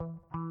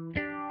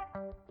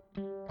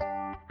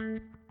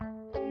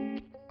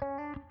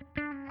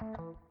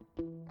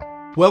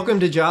Welcome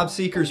to Job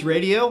Seekers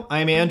Radio.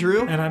 I'm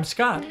Andrew. And I'm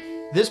Scott.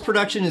 This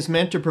production is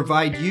meant to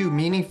provide you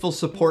meaningful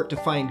support to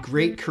find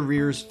great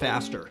careers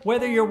faster,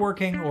 whether you're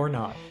working or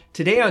not.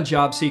 Today on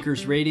Job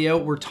Seekers Radio,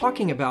 we're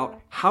talking about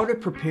how to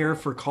prepare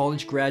for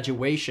college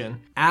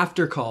graduation,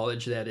 after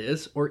college that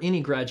is, or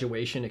any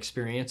graduation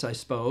experience, I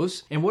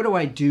suppose. And what do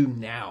I do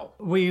now?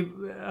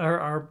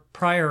 Our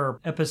prior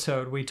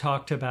episode, we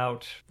talked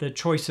about the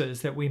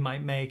choices that we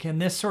might make,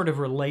 and this sort of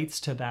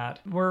relates to that.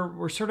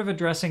 We're sort of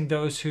addressing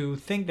those who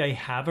think they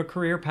have a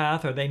career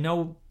path or they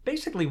know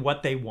basically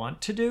what they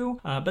want to do,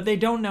 but they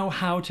don't know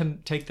how to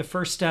take the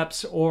first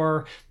steps,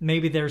 or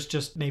maybe there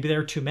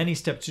are too many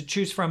steps to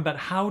choose from, but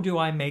how do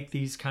I make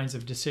these kinds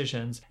of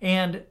decisions?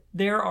 And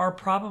there are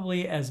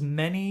probably as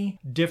many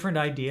different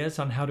ideas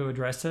on how to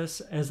address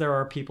this as there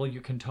are people you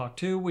can talk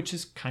to, which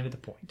is kind of the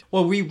point.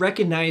 Well, we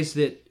recognize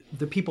that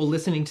the people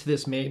listening to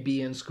this may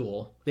be in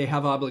school. They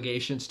have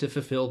obligations to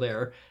fulfill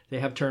there. They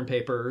have term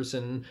papers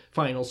and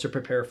finals to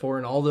prepare for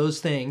and all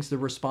those things, the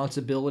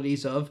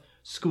responsibilities of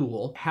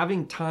school.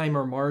 Having time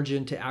or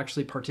margin to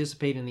actually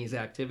participate in these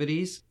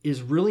activities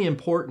is really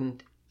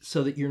important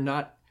so that you're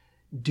not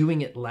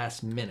doing it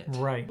last minute.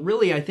 Right.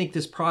 Really, I think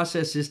this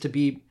process is to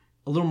be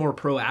a little more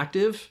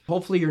proactive.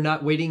 Hopefully you're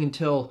not waiting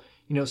until,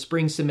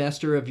 spring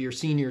semester of your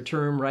senior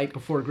term right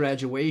before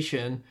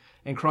graduation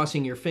and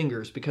crossing your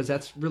fingers, because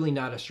that's really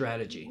not a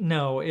strategy.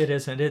 No, it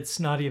isn't. It's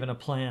not even a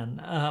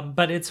plan.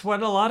 But it's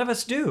what a lot of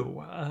us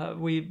do.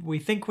 We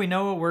think we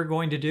know what we're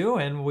going to do,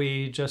 and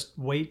we just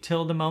wait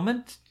till the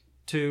moment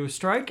to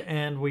strike,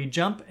 and we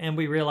jump, and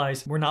we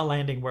realize we're not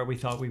landing where we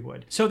thought we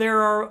would. So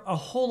there are a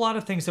whole lot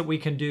of things that we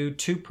can do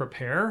to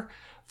prepare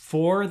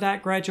for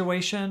that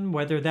graduation,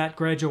 whether that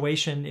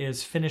graduation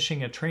is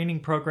finishing a training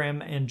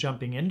program and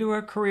jumping into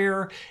a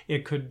career.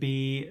 It could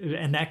be,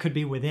 and that could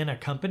be within a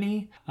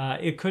company.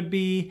 It could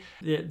be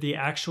the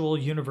actual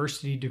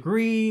university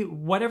degree,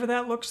 whatever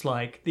that looks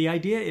like. The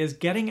idea is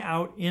getting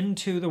out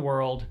into the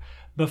world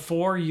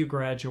before you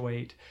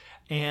graduate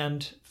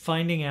and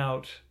finding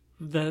out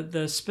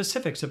the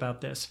specifics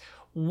about this.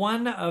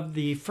 One of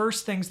the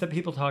first things that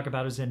people talk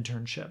about is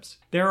internships.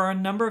 There are a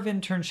number of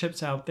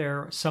internships out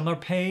there. Some are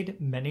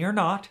paid, many are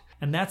not.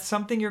 And that's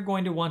something you're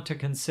going to want to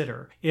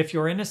consider. If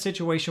you're in a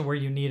situation where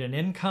you need an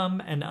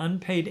income, an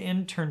unpaid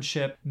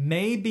internship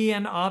may be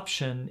an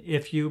option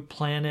if you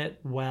plan it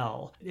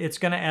well. It's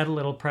going to add a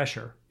little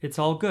pressure. It's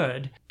all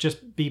good.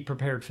 Just be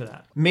prepared for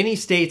that. Many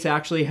states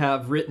actually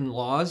have written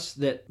laws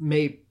that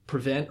may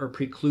prevent or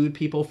preclude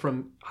people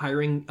from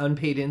hiring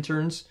unpaid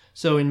interns.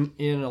 So in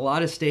a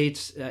lot of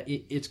states,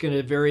 it's going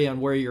to vary on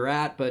where you're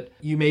at, but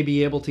you may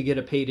be able to get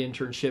a paid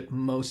internship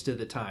most of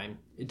the time.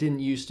 It didn't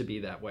used to be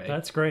that way.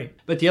 That's great.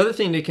 But the other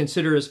thing to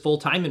consider is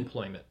full-time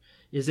employment,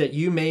 is that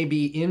you may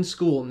be in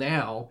school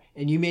now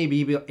and you may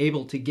be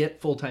able to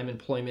get full-time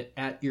employment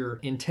at your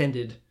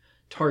intended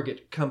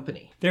target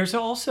company. There's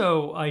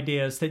also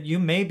ideas that you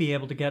may be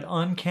able to get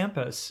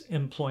on-campus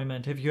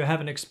employment if you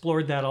haven't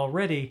explored that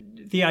already.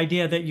 The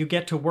idea that you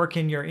get to work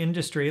in your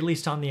industry, at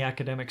least on the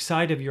academic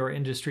side of your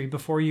industry,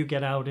 before you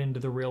get out into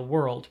the real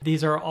world.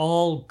 These are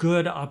all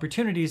good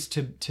opportunities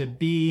to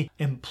be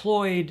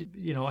employed,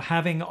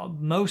 having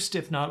most,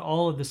 if not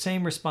all, of the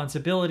same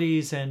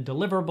responsibilities and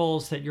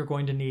deliverables that you're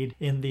going to need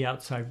in the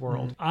outside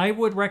world. Mm-hmm. I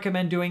would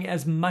recommend doing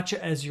as much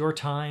as your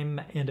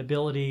time and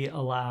ability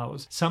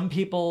allows. Some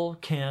people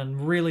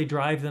can really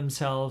drive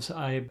themselves.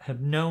 I have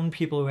known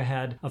people who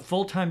had a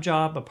full-time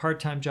job, a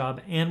part-time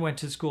job, and went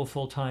to school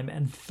full-time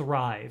and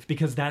thrive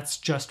because that's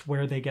just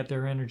where they get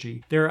their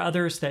energy. There are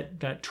others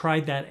that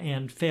tried that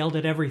and failed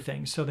at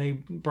everything, so they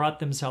brought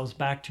themselves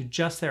back to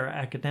just their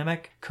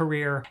academic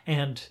career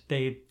and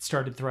they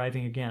started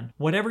thriving again.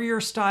 Whatever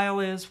your style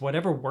is,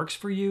 whatever works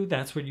for you,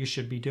 that's what you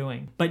should be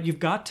doing. But you've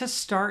got to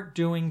start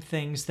doing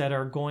things that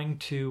are going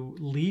to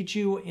lead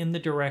you in the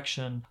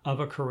direction of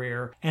a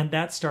career, and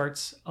that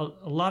starts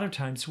a lot of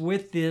times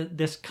with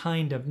this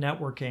kind of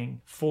networking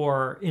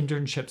for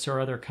internships or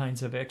other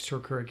kinds of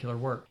extracurricular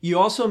work. You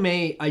also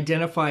may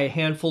identify a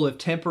handful of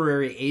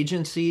temporary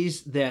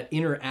agencies that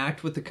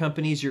interact with the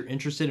companies you're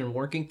interested in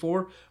working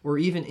for, or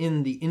even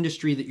in the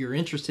industry that you're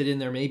interested in,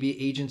 there may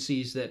be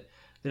agencies that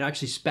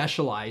actually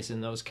specialize in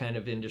those kind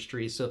of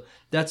industries. So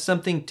that's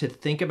something to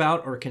think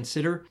about or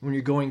consider when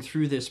you're going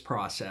through this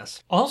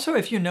process. Also,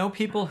 if you know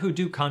people who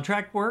do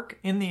contract work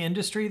in the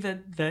industry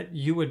that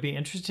you would be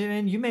interested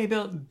in, you may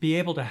be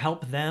able to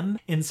help them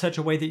in such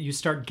a way that you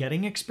start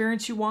getting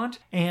experience you want.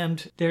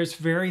 And there's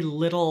very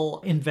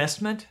little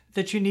investment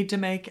that you need to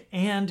make,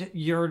 and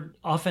you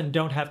often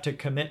don't have to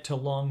commit to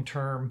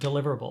long-term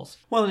deliverables.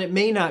 Well, and it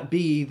may not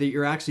be that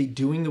you're actually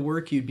doing the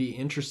work you'd be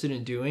interested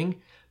in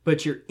doing,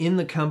 but you're in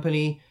the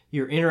company,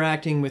 you're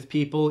interacting with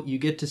people, you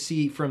get to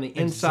see from the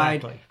inside,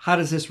 Exactly. How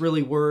does this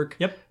really work?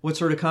 Yep. What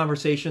sort of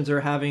conversations are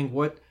having?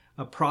 What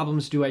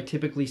problems do I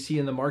typically see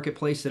in the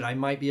marketplace that I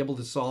might be able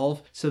to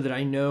solve so that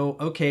I know,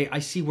 okay, I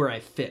see where I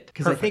fit?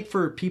 Because I think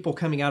for people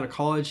coming out of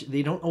college,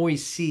 they don't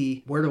always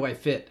see where do I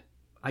fit.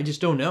 I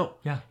just don't know.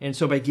 Yeah. And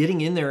so by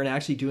getting in there and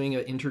actually doing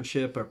an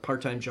internship or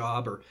part-time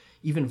job or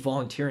even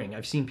volunteering,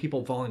 I've seen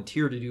people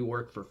volunteer to do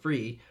work for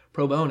free,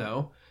 pro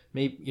bono,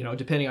 maybe,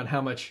 depending on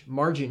how much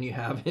margin you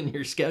have in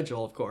your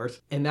schedule, of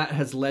course. And that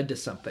has led to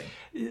something.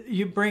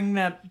 You bring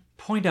that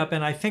point up,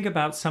 and I think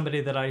about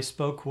somebody that I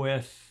spoke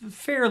with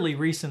fairly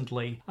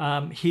recently.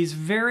 He's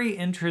very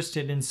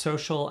interested in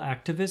social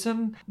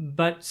activism,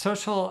 but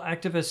social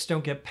activists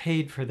don't get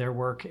paid for their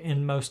work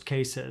in most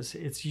cases.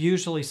 It's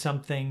usually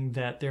something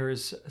that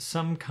there's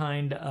some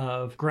kind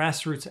of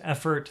grassroots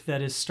effort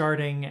that is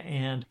starting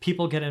and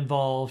people get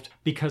involved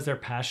because they're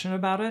passionate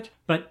about it.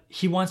 But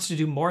he wants to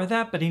do more of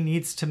that, but he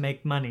needs to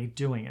make money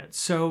doing it.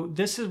 So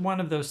this is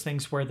one of those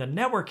things where the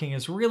networking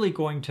is really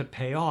going to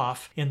pay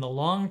off in the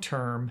long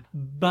term,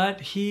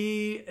 but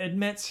he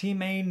admits he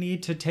may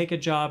need to take a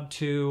job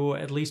to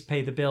at least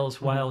pay the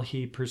bills while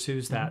he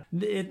pursues that.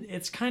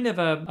 It's kind of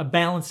a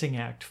balancing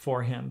act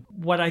for him.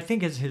 What I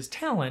think is his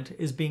talent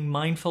is being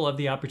mindful of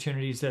the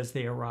opportunities as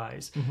they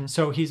arise.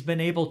 So he's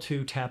been able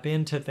to tap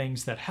into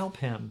things that help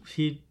him.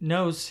 He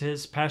knows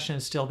his passion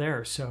is still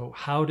there. So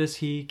how does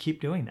he keep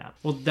doing that?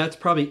 Well, that's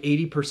probably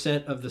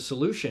 80% of the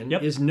solution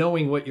is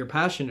knowing what you're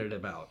passionate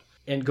about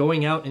and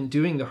going out and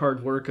doing the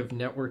hard work of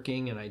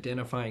networking and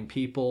identifying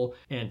people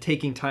and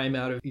taking time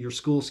out of your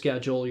school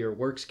schedule, your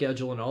work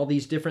schedule, and all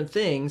these different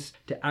things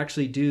to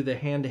actually do the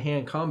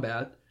hand-to-hand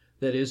combat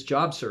that is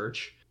job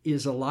search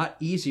is a lot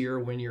easier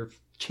when you're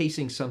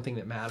chasing something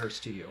that matters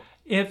to you.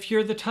 If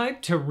you're the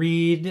type to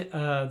read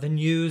the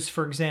news,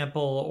 for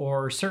example,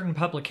 or certain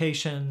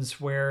publications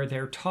where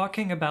they're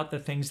talking about the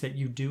things that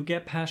you do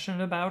get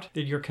passionate about,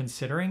 that you're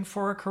considering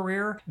for a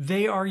career,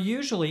 they are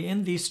usually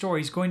in these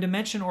stories going to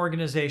mention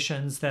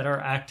organizations that are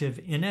active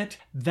in it.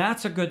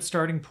 That's a good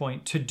starting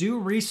point to do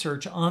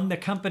research on the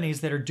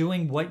companies that are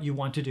doing what you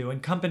want to do.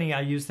 And company,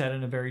 I use that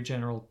in a very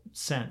general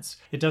sense.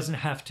 It doesn't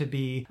have to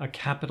be a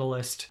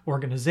capitalist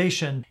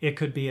organization. It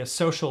could be a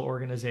social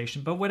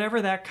organization. But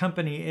whatever that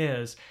company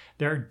is,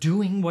 they're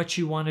doing what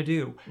you want to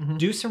do.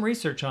 Do some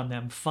research on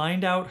them.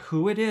 Find out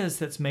who it is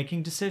that's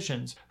making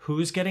decisions,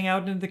 who's getting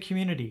out into the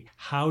community.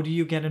 How do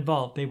you get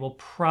involved? They will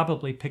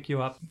probably pick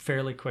you up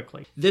fairly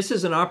quickly. This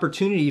is an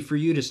opportunity for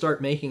you to start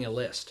making a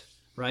list,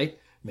 right?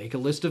 Make a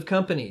list of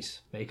companies,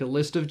 make a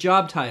list of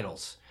job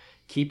titles,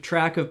 keep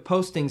track of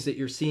postings that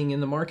you're seeing in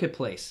the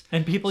marketplace.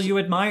 And people you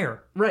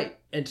admire. Right.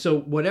 And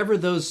so whatever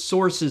those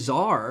sources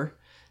are,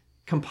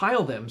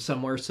 compile them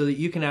somewhere so that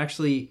you can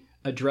actually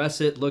address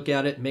it, look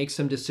at it, make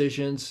some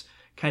decisions,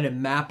 kind of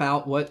map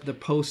out what the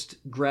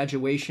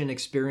post-graduation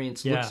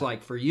experience looks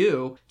like for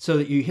you so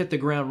that you hit the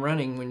ground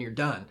running when you're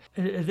done.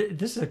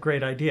 This is a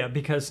great idea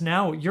because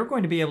now you're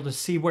going to be able to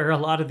see where a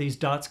lot of these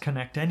dots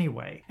connect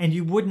anyway. And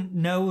you wouldn't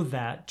know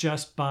that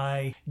just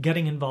by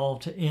getting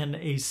involved in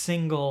a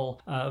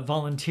single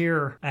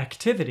volunteer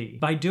activity.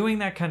 By doing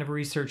that kind of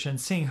research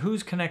and seeing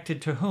who's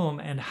connected to whom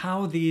and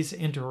how these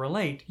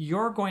interrelate,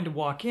 you're going to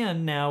walk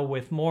in now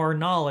with more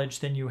knowledge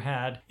than you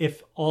had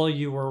if all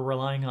you were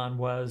relying on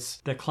was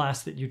the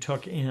class that you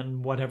took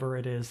in whatever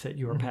it is that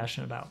you were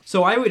passionate about.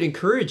 So I would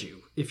encourage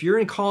you, if you're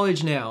in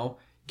college now,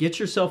 get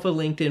yourself a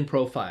LinkedIn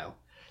profile.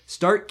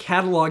 Start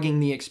cataloging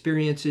the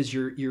experiences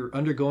you're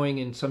undergoing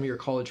in some of your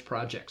college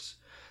projects,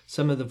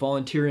 some of the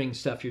volunteering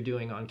stuff you're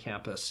doing on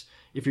campus.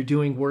 If you're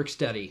doing work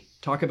study,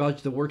 talk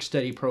about the work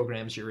study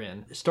programs you're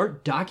in.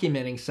 Start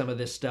documenting some of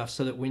this stuff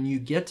so that when you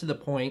get to the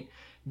point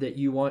that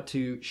you want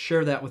to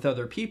share that with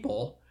other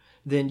people,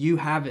 then you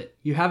have it.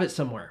 You have it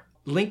somewhere.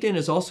 LinkedIn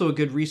is also a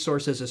good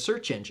resource as a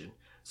search engine.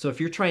 So if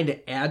you're trying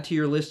to add to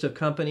your list of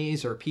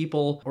companies or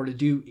people or to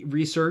do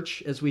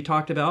research, as we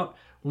talked about,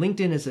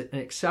 LinkedIn is an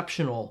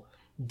exceptional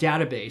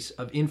database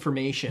of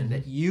information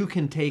that you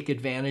can take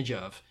advantage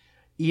of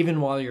even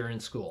while you're in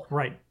school.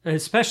 Right,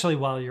 especially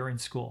while you're in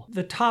school.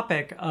 The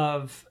topic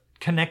of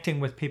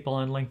connecting with people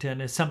on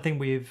LinkedIn is something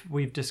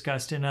we've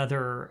discussed in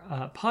other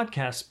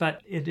podcasts,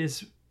 but it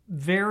is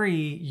very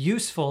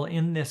useful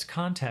in this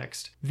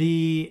context.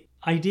 The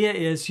idea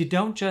is you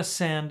don't just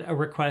send a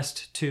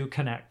request to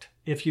connect.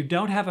 If you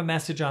don't have a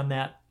message on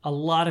that, a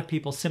lot of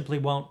people simply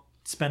won't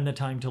spend the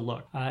time to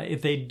look.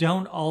 If they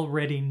don't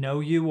already know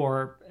you,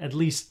 or at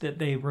least that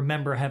they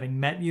remember having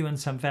met you in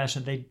some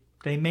fashion,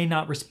 they may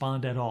not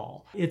respond at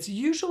all. It's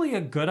usually a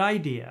good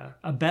idea,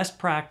 a best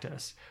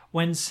practice,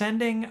 when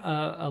sending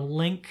a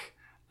link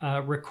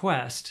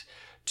request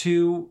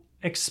to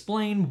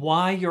explain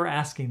why you're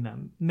asking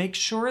them. Make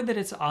sure that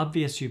it's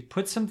obvious you've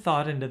put some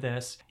thought into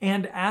this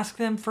and ask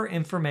them for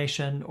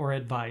information or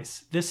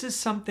advice. This is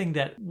something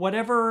that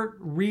whatever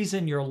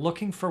reason you're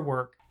looking for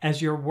work,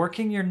 as you're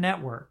working your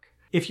network,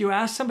 if you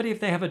ask somebody if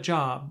they have a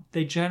job,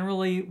 they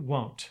generally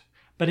won't.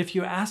 But if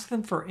you ask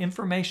them for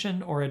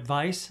information or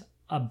advice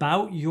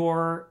about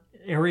your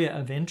area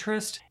of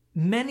interest,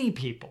 many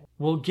people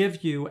will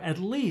give you at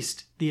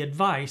least the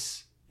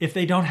advice if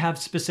they don't have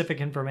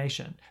specific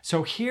information.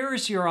 So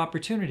here's your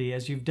opportunity.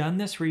 As you've done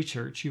this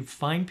research, you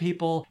find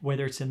people,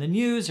 whether it's in the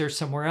news or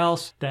somewhere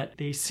else, that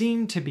they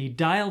seem to be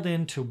dialed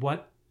into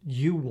what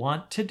you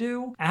want to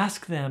do.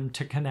 Ask them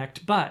to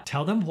connect, but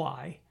tell them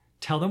why.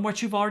 Tell them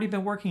what you've already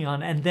been working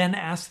on, and then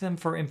ask them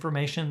for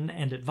information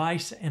and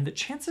advice, and the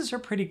chances are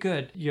pretty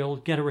good you'll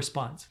get a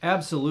response.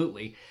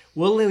 Absolutely.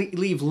 We'll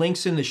leave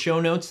links in the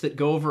show notes that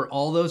go over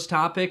all those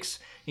topics,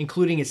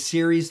 including a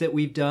series that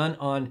we've done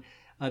on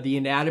the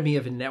anatomy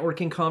of a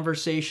networking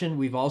conversation.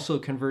 We've also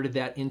converted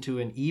that into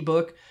an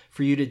ebook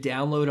for you to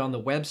download on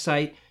the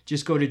website.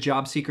 Just go to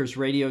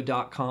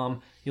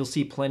jobseekersradio.com. You'll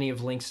see plenty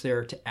of links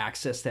there to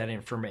access that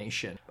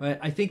information. But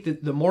I think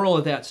that the moral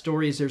of that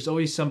story is there's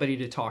always somebody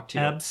to talk to.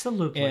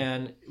 Absolutely.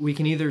 And we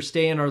can either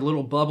stay in our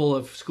little bubble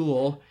of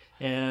school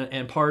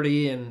and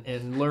party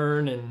and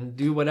learn and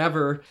do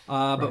whatever,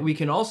 but we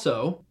can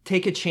also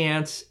take a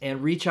chance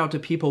and reach out to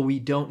people we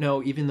don't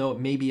know, even though it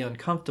may be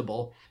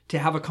uncomfortable, to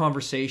have a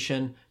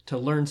conversation, to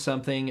learn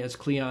something, as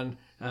Cleon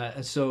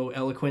so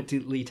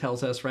eloquently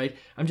tells us, right?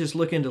 I'm just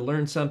looking to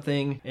learn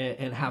something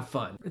and have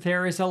fun.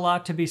 There is a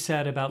lot to be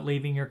said about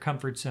leaving your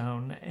comfort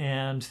zone,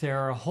 and there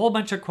are a whole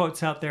bunch of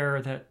quotes out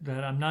there that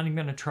I'm not even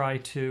going to try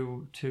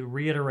to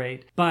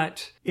reiterate.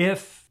 But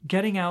if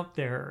getting out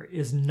there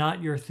is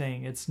not your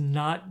thing, it's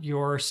not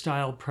your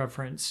style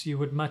preference, you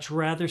would much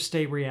rather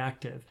stay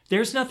reactive.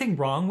 There's nothing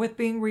wrong with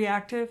being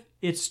reactive.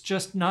 It's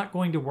just not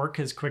going to work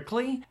as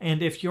quickly.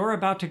 And if you're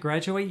about to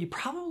graduate, you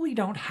probably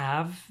don't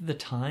have the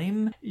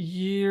time.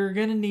 You're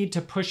going to need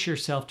to push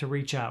yourself to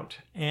reach out.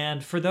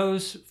 And for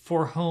those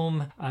for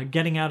whom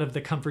getting out of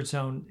the comfort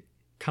zone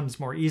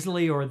comes more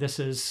easily, or this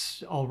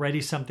is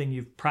already something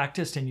you've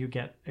practiced and you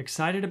get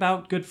excited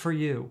about, good for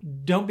you.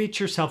 Don't beat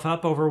yourself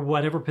up over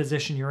whatever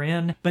position you're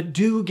in, but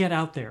do get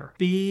out there.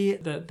 Be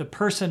the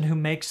person who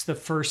makes the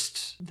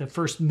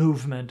first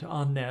movement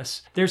on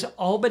this. There's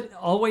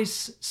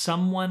always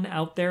someone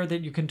out there that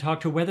you can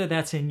talk to, whether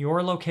that's in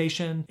your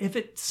location, if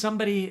it's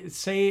somebody,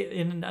 say,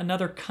 in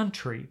another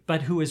country,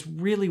 but who is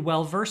really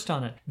well versed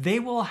on it. They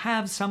will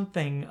have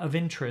something of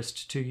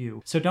interest to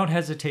you. So don't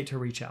hesitate to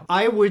reach out.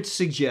 I would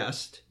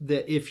suggest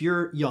that if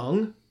you're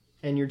young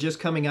and you're just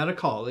coming out of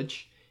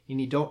college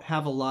and you don't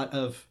have a lot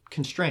of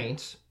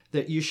constraints,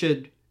 that you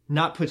should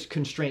not put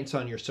constraints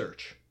on your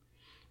search.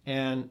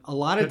 And a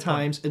lot of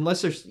times,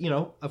 unless there's,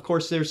 of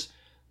course there's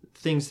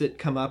things that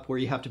come up where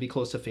you have to be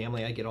close to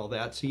family. I get all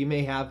that. So you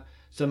may have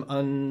some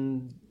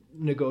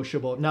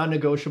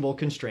non-negotiable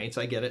constraints.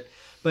 I get it.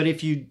 But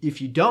if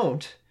you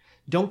don't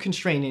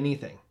constrain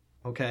anything,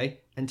 okay?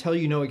 Until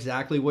you know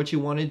exactly what you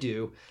want to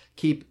do,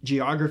 keep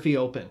geography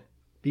open.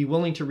 Be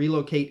willing to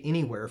relocate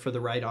anywhere for the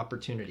right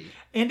opportunity.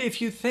 And if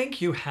you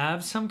think you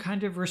have some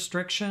kind of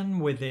restriction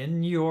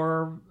within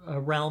your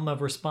realm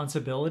of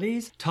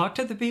responsibilities, talk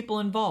to the people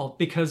involved,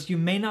 because you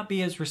may not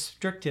be as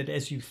restricted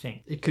as you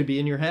think. It could be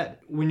in your head.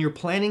 When you're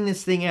planning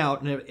this thing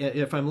out, and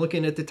if I'm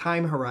looking at the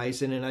time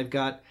horizon and I've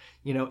got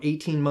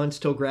 18 months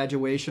till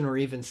graduation or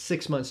even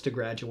 6 months to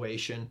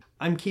graduation,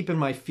 I'm keeping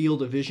my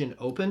field of vision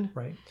open,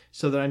 right?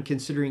 So that I'm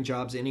considering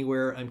jobs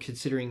anywhere. I'm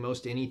considering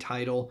most any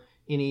title,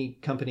 any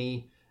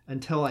company,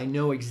 until I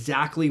know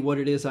exactly what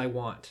it is I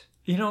want.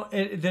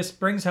 This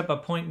brings up a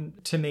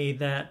point to me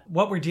that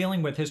what we're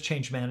dealing with is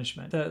change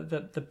management.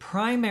 The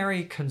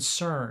primary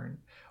concern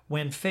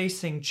when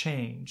facing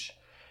change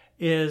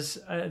is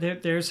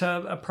there's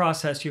a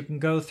process you can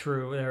go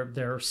through.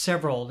 There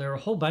are a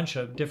whole bunch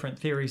of different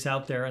theories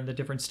out there and the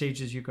different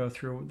stages you go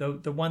through.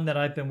 The one that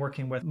I've been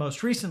working with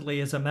most recently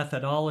is a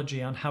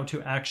methodology on how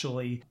to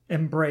actually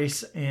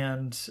embrace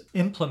and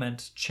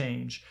implement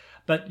change.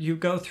 But you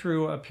go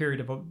through a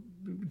period of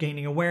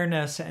gaining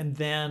awareness and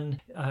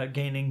then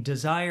gaining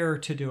desire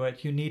to do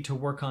it. You need to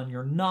work on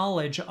your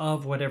knowledge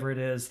of whatever it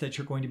is that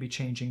you're going to be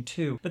changing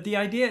to. But the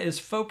idea is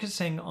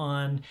focusing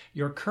on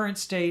your current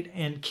state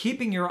and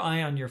keeping your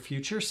eye on your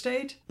future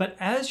state. But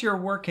as you're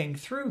working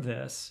through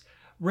this,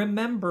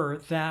 remember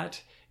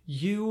that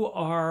you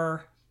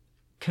are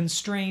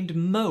constrained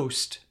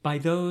most by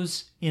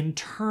those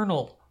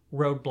internal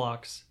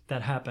roadblocks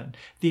that happen.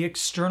 The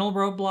external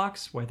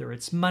roadblocks, whether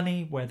it's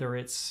money, whether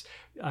it's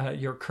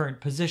your current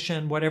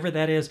position, whatever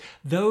that is,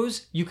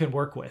 those you can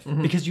work with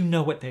because you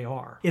know what they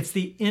are. It's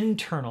the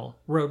internal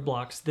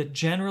roadblocks that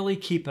generally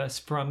keep us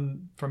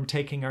from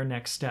taking our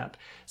next step.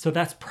 So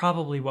that's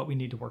probably what we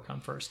need to work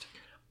on first.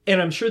 And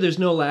I'm sure there's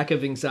no lack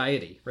of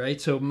anxiety, right?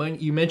 So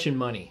you mentioned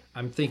money.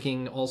 I'm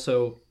thinking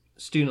also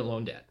student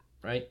loan debt,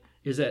 right?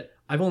 Is that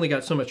I've only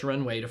got so much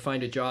runway to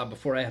find a job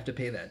before I have to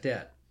pay that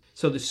debt.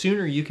 So the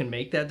sooner you can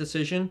make that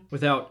decision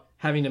without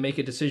having to make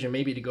a decision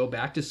maybe to go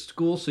back to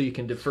school so you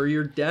can defer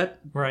your debt,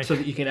 right, so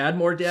that you can add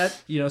more debt,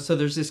 so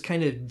there's this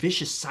kind of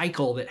vicious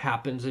cycle that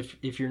happens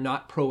if you're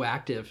not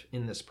proactive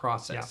in this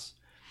process.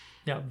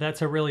 Yeah,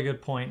 that's a really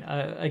good point.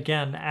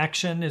 Again,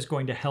 action is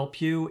going to help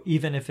you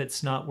even if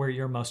it's not where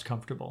you're most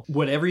comfortable.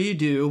 Whatever you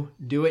do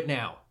it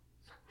now.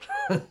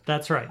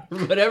 That's right.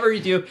 Whatever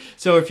you do.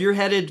 So if you're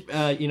headed,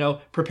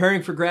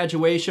 preparing for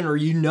graduation,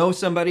 or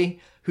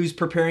somebody who's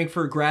preparing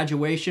for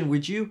graduation,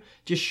 would you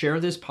just share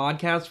this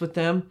podcast with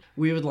them?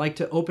 We would like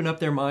to open up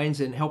their minds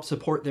and help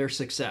support their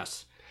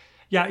success.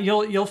 Yeah,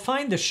 you'll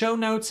find the show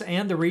notes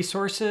and the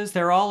resources.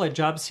 They're all at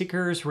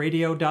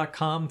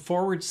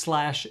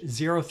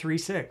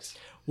jobseekersradio.com/036.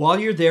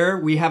 While you're there,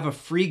 we have a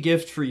free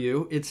gift for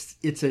you.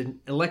 It's an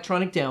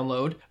electronic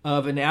download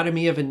of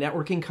Anatomy of a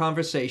Networking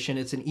Conversation.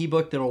 It's an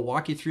ebook that will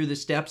walk you through the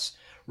steps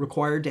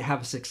required to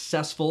have a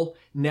successful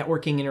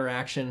networking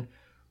interaction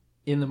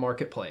in the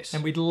marketplace.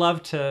 And we'd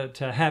love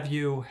to have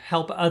you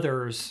help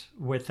others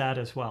with that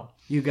as well.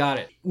 You got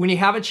it. When you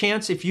have a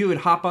chance, if you would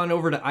hop on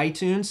over to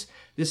iTunes,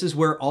 this is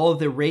where all of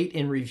the rate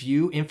and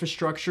review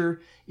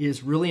infrastructure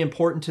is really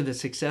important to the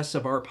success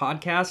of our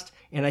podcast.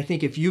 And I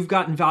think if you've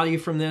gotten value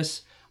from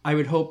this, I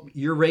would hope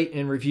your rate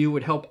and review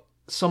would help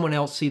someone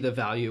else see the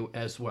value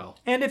as well.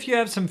 And if you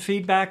have some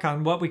feedback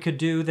on what we could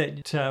do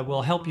that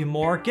will help you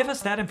more, give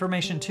us that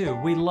information too.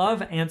 We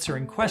love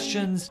answering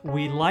questions.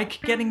 We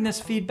like getting this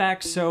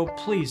feedback, so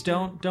please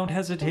don't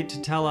hesitate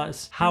to tell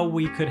us how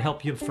we could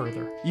help you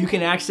further. You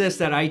can access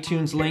that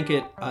iTunes link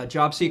at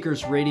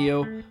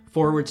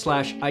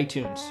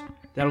JobSeekersRadio.com/iTunes.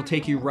 That'll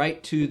take you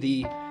right to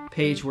the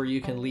page where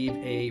you can leave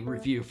a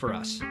review for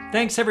us.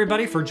 Thanks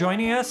everybody for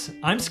joining us.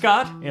 I'm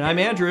Scott. And I'm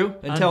Andrew.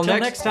 Until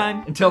next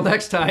time. Until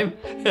next time,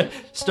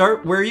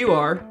 start where you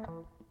are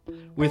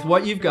with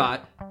what you've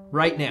got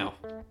right now.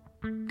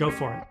 Go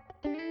for it.